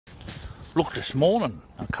Look, this morning,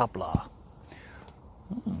 a couple of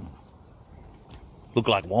look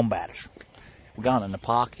like wombats. We're going in the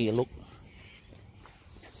park here, look.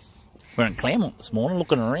 We're in Clermont this morning,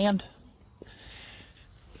 looking around.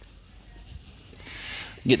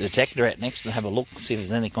 Get the detector out next and have a look, see if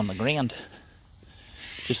there's anything on the ground.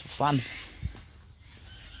 Just for fun.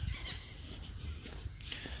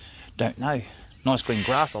 Don't know. Nice green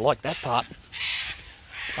grass, I like that part.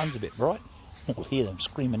 Sun's a bit bright. I can hear them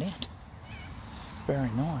screaming out. Very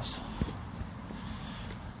nice.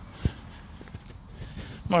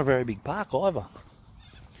 Not a very big park either.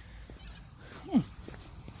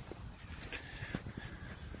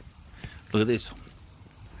 Look at this.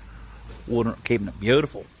 Water keeping it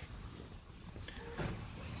beautiful.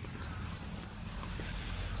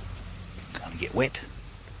 Gonna get wet.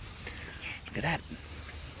 Look at that.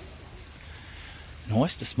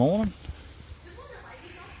 Nice this morning.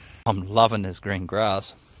 I'm loving this green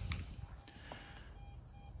grass.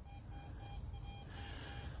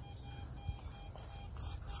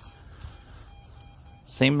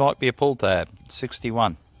 Seemed like be a pull tab.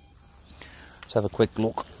 61. Let's have a quick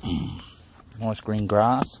look. Nice green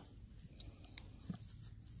grass.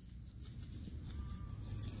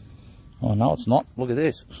 Oh no, it's not. Look at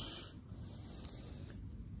this.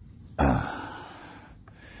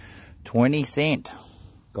 20 cent.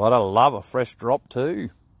 Gotta love a fresh drop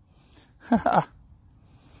too.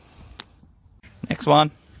 Next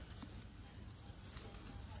one.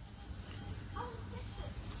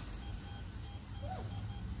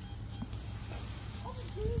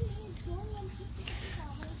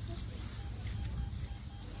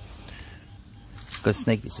 Got a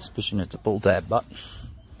sneaky suspicion it's a pull tab, but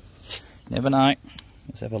never know.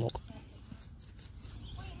 Let's have a look.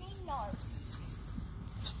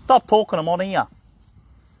 Stop talking, I'm on here.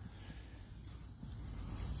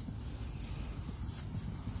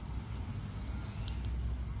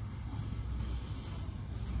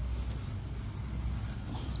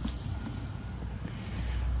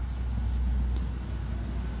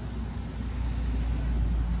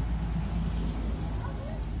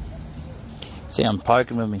 See, I'm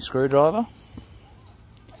poking with my screwdriver.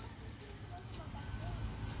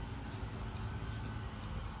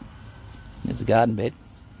 There's a garden bed.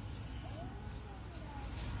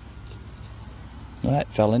 Well,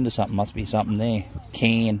 that fell into something. Must be something there.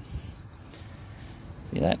 Can.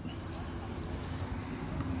 See that?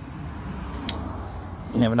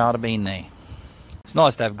 You never know what have been there. It's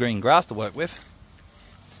nice to have green grass to work with.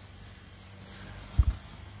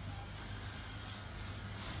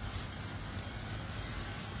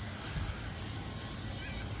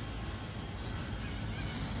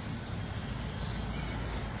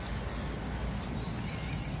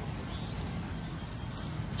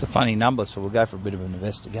 It's a funny number, so we'll go for a bit of an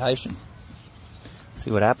investigation. See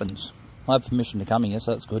what happens. I have permission to come here,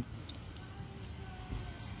 so that's good.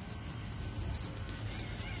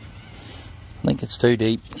 I think it's too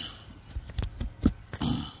deep.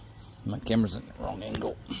 My camera's in the wrong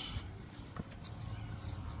angle.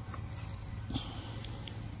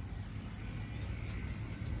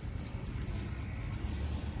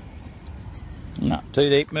 No, too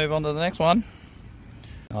deep. Move on to the next one.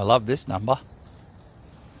 I love this number.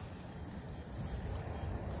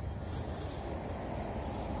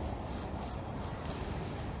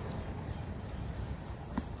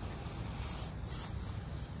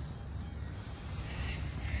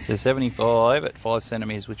 So 75 at 5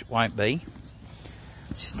 centimetres, which it won't be.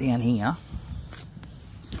 It's just down here.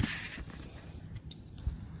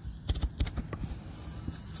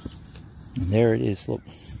 And there it is, look.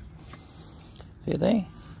 See it there?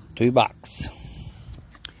 $2.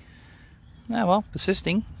 Oh well,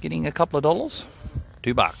 persisting, getting a couple of dollars.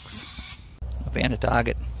 $2. I found a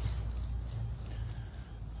target.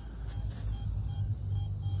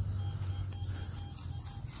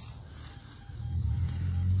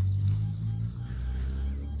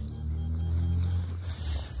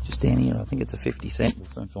 Down here, I think it's a 50 cent. We'll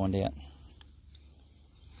soon find out.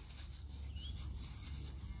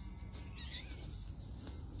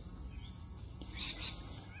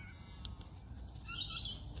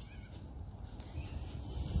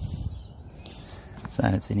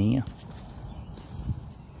 Saying it's in here.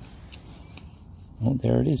 Oh,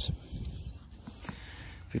 there it is.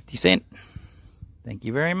 50 cent. Thank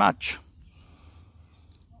you very much.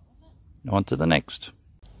 On to the next.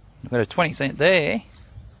 I've got a 20 cent there.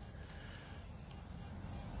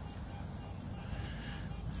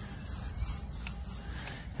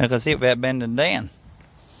 I can see it without bending down.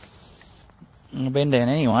 I'll bend down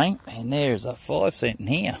anyway, and there's a 5 cent in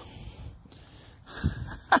here.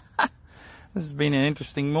 This has been an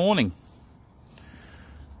interesting morning.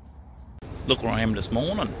 Look where I am this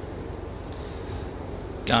morning.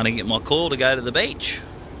 Going to get my coil to go to the beach.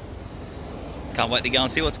 Can't wait to go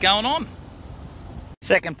and see what's going on.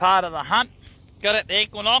 Second part of the hunt. Got at the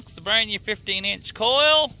Equinox, the brand new 15-inch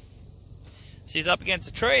coil. She's up against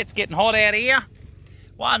a tree. It's getting hot out here.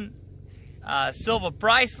 One silver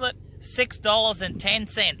bracelet,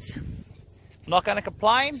 $6.10. I'm not going to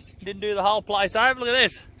complain. Didn't do the whole place over. Look at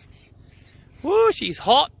this. Woo, she's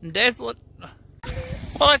hot and desolate.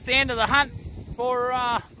 Well, that's the end of the hunt for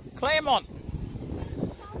Clermont.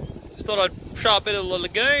 Just thought I'd show a bit of the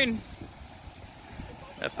lagoon.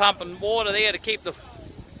 They're pumping water there to keep the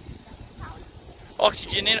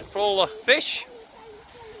oxygen in it for all the fish.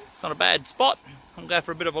 It's not a bad spot. I'll go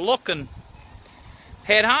for a bit of a look and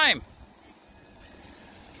head home.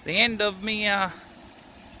 It's the end of me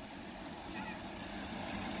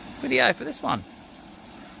video for this one.